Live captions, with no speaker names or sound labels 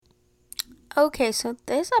Okay, so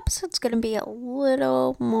this episode's going to be a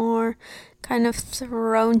little more kind of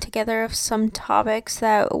thrown together of some topics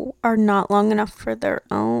that are not long enough for their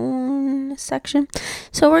own section.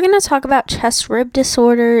 So we're going to talk about chest rib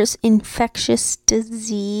disorders, infectious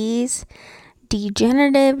disease,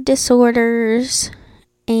 degenerative disorders,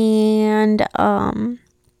 and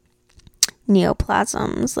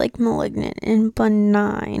neoplasms like malignant and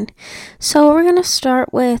benign. So we're going to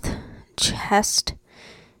start with chest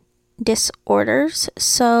disorders.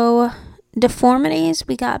 So deformities,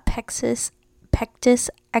 we got pectus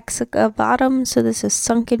excavatum. So this is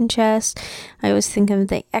sunken chest. I always think of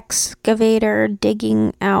the excavator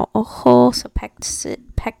digging out a hole. So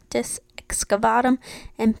pectus excavatum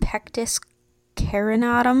and pectus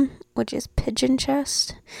carinatum, which is pigeon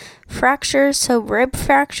chest. Fractures, so rib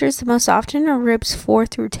fractures, the most often are ribs 4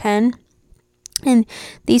 through 10. And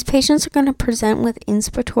these patients are going to present with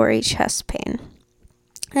inspiratory chest pain.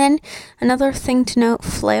 And another thing to note,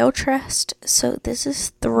 flail chest. So this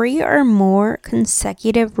is 3 or more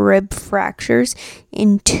consecutive rib fractures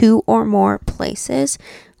in 2 or more places,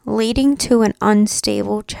 leading to an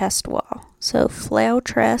unstable chest wall. So flail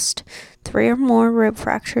chest, 3 or more rib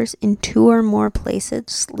fractures in 2 or more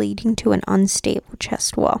places, leading to an unstable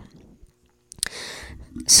chest wall.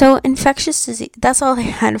 So infectious disease, that's all I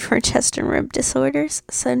had for chest and rib disorders.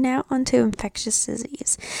 So now on to infectious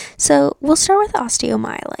disease. So we'll start with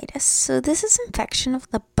osteomyelitis. So this is infection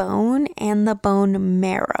of the bone and the bone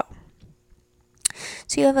marrow.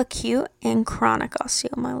 So you have acute and chronic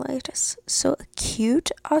osteomyelitis. So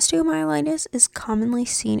acute osteomyelitis is commonly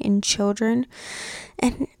seen in children,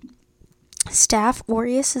 and Staph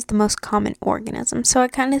aureus is the most common organism. So I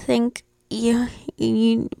kind of think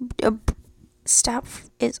Staph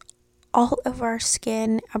is all over our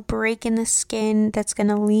skin, a break in the skin that's going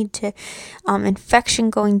to lead to infection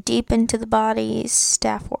going deep into the body,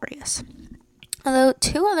 Staph aureus. Although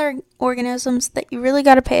 2 other organisms that you really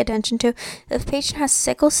got to pay attention to, if a patient has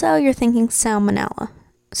sickle cell, you're thinking salmonella.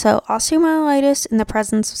 So osteomyelitis in the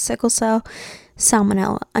presence of sickle cell,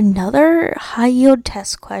 salmonella. Another high yield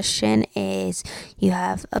test question is, you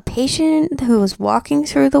have a patient who was walking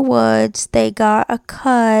through the woods, they got a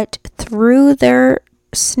cut through their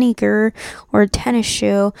sneaker or tennis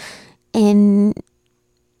shoe and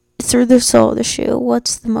through the sole of the shoe.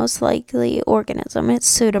 What's the most likely organism? It's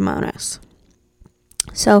Pseudomonas.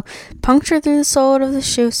 So puncture through the sole of the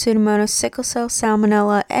shoe, Pseudomonas, sickle cell,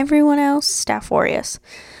 salmonella. Everyone else, Staph aureus.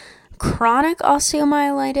 Chronic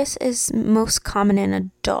osteomyelitis is most common in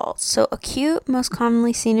adults. So acute, most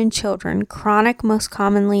commonly seen in children. Chronic, most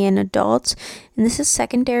commonly in adults. And this is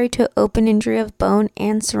secondary to open injury of bone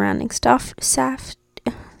and surrounding soft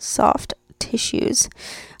tissues.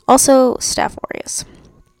 Also, Staph aureus.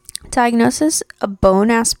 Diagnosis, a bone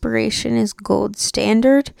aspiration is gold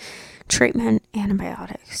standard. Treatment,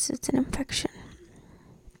 antibiotics. It's an infection.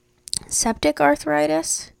 Septic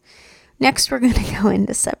arthritis. Next, we're going to go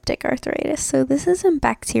into septic arthritis. So this is a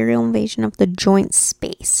bacterial invasion of the joint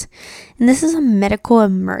space. And this is a medical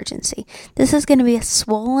emergency. This is going to be a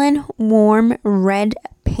swollen, warm, red,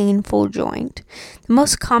 painful joint. The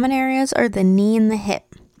most common areas are the knee and the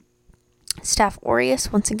hip. Staph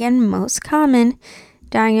aureus, once again, most common.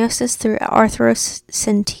 Diagnosis through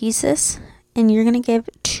arthrocentesis. And you're going to give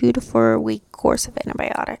 2 to 4 week course of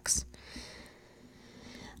antibiotics.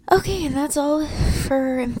 Okay, that's all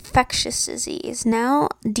for infectious disease. Now,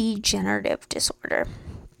 degenerative disorder.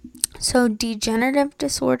 So degenerative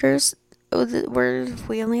disorders,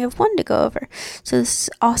 we only have 1 to go over. So this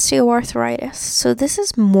is osteoarthritis. So this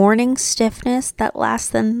is morning stiffness that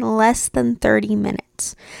lasts less than 30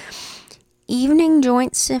 minutes. Evening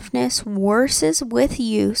joint stiffness worsens with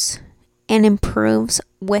use and improves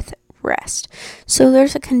with rest. So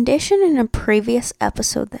there's a condition in a previous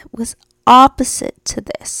episode that was opposite to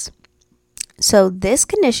this. So this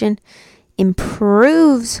condition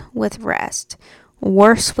improves with rest,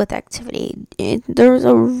 worse with activity. There's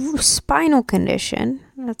a spinal condition,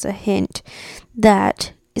 that's a hint,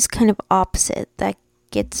 that is kind of opposite, that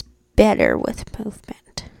gets better with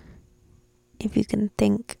movement. If you can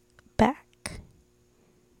think back.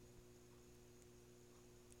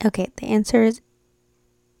 Okay, the answer is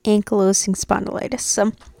ankylosing spondylitis.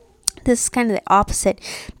 So this is kind of the opposite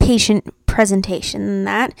patient presentation than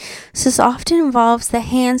that. So this often involves the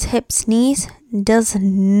hands, hips, knees, does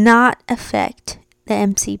not affect the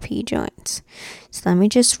MCP joints. So let me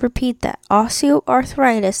just repeat that.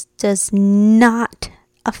 Osteoarthritis does not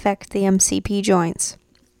affect the MCP joints.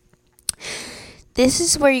 This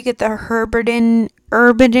is where you get the Heberden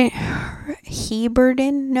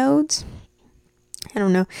nodes. I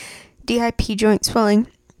don't know. DIP joint swelling.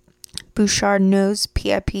 Bouchard nose,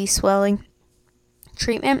 PIP swelling.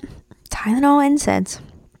 Treatment, Tylenol NSAIDs.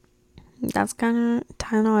 That's kind of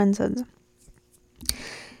Tylenol NSAIDs.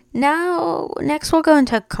 Now, next we'll go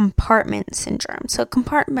into compartment syndrome. So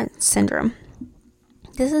compartment syndrome.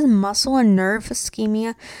 This is muscle and nerve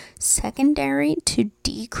ischemia secondary to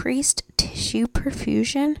decreased tissue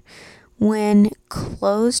perfusion when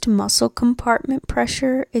closed muscle compartment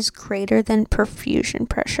pressure is greater than perfusion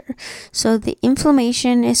pressure. So the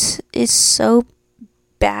inflammation is so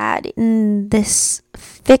bad in this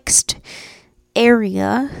fixed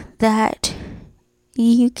area that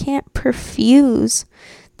you can't perfuse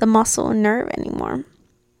the muscle and nerve anymore.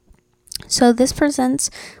 So this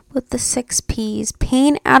presents with the 6 P's: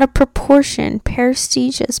 pain out of proportion,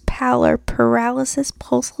 paresthesias, pallor, paralysis,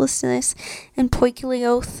 pulselessness, and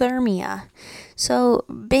poikilothermia. So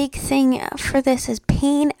big thing for this is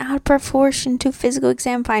pain out of proportion to physical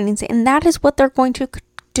exam findings, and that is what they're going to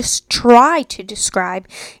just try to describe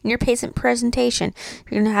in your patient presentation.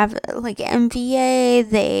 You're going to have like MVA,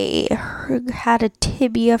 they had a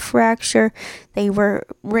tibia fracture, they were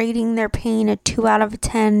rating their pain a 2 out of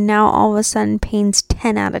 10, now all of a sudden pain's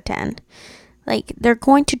 10 out of 10. Like, they're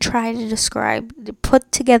going to try to put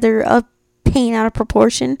together a pain out of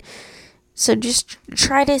proportion. So just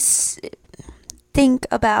try to think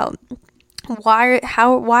about why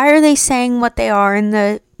are they saying what they are in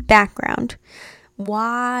the background?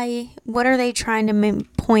 What are they trying to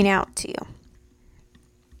point out to you?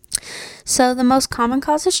 So the most common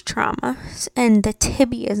cause is trauma, and the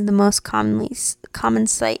tibia is the most common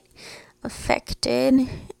site affected.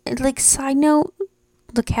 Like, side note,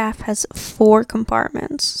 the calf has 4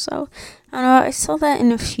 compartments. So I don't know, I saw that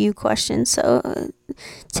in a few questions. So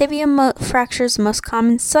tibia fracture is the most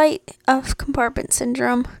common site of compartment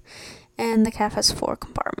syndrome, and the calf has 4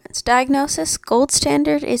 compartments. Diagnosis, gold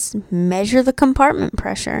standard is measure the compartment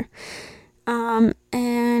pressure,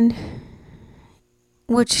 and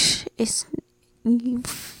which is you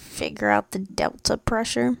figure out the delta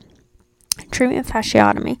pressure. Treatment,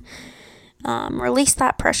 fasciotomy. Release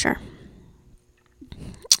that pressure.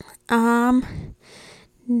 Now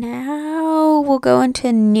we'll go into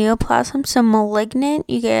neoplasms. So malignant,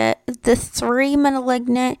 you get the 3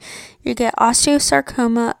 malignant. You get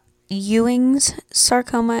osteosarcoma, Ewing's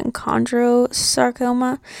sarcoma, and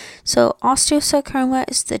chondrosarcoma. So osteosarcoma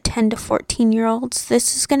is the 10 to 14-year-olds.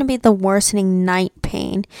 This is going to be the worsening night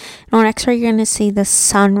pain. And on X-ray, you're going to see the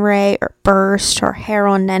sun ray or burst or hair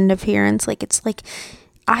on end appearance. Like, it's like,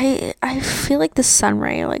 I feel like the sun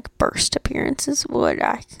ray, like, burst appearance is what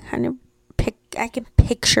I can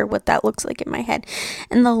picture what that looks like in my head.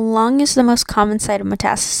 And the lung is the most common site of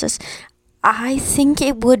metastasis. I think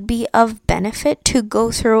it would be of benefit to go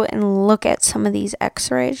through and look at some of these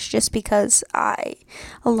x-rays, just because a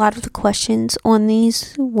lot of the questions on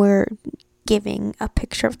these were giving a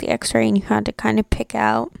picture of the x-ray and you had to kind of pick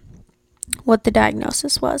out what the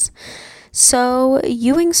diagnosis was. So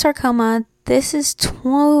Ewing sarcoma, this is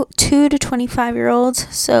 2 to 25-year-olds,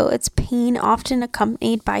 so it's pain often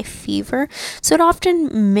accompanied by fever. So it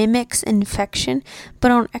often mimics infection, but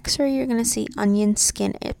on x-ray you're going to see onion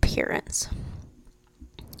skin appearance.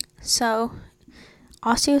 So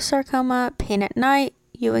osteosarcoma, pain at night.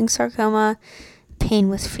 Ewing sarcoma, pain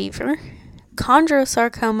with fever.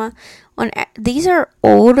 Chondrosarcoma, these are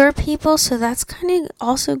older people, so that's kind of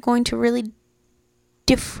also going to really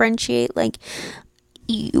differentiate like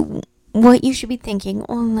what you should be thinking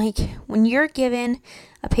on, like, when you're given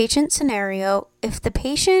a patient scenario. If the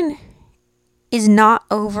patient is not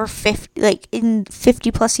over 50, like in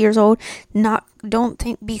 50 plus years old,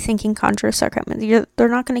 be thinking chondrosarcoma. They're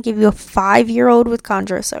not going to give you a 5-year-old with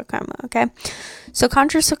chondrosarcoma. Okay, so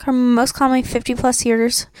chondrosarcoma, most commonly 50 plus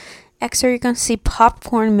years. X-ray, you're going to see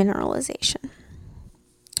popcorn mineralization,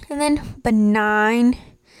 and then benign.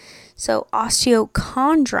 So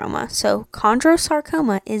osteochondroma. So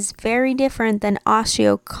chondrosarcoma is very different than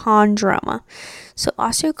osteochondroma. So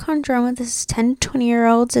osteochondroma, this is 10 to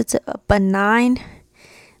 20-year-olds. It's a benign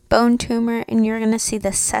bone tumor, and you're going to see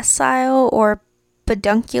the sessile or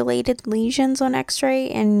pedunculated lesions on x-ray,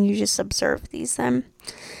 and you just observe these then.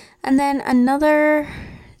 And then another,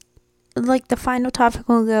 like the final topic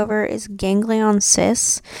we'll go over, is ganglion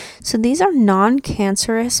cysts. So these are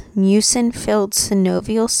non-cancerous mucin-filled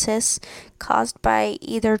synovial cysts caused by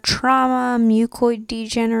either trauma, mucoid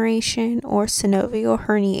degeneration, or synovial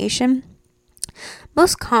herniation.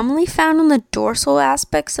 Most commonly found on the dorsal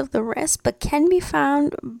aspects of the wrist, but can be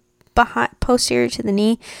found posterior to the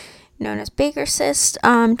knee, known as Baker cyst.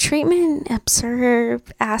 Treatment,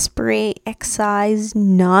 observe, aspirate, excise,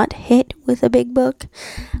 not hit with a big book.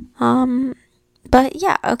 But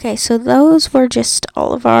yeah, okay, so those were just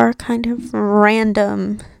all of our kind of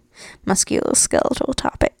random musculoskeletal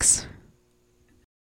topics.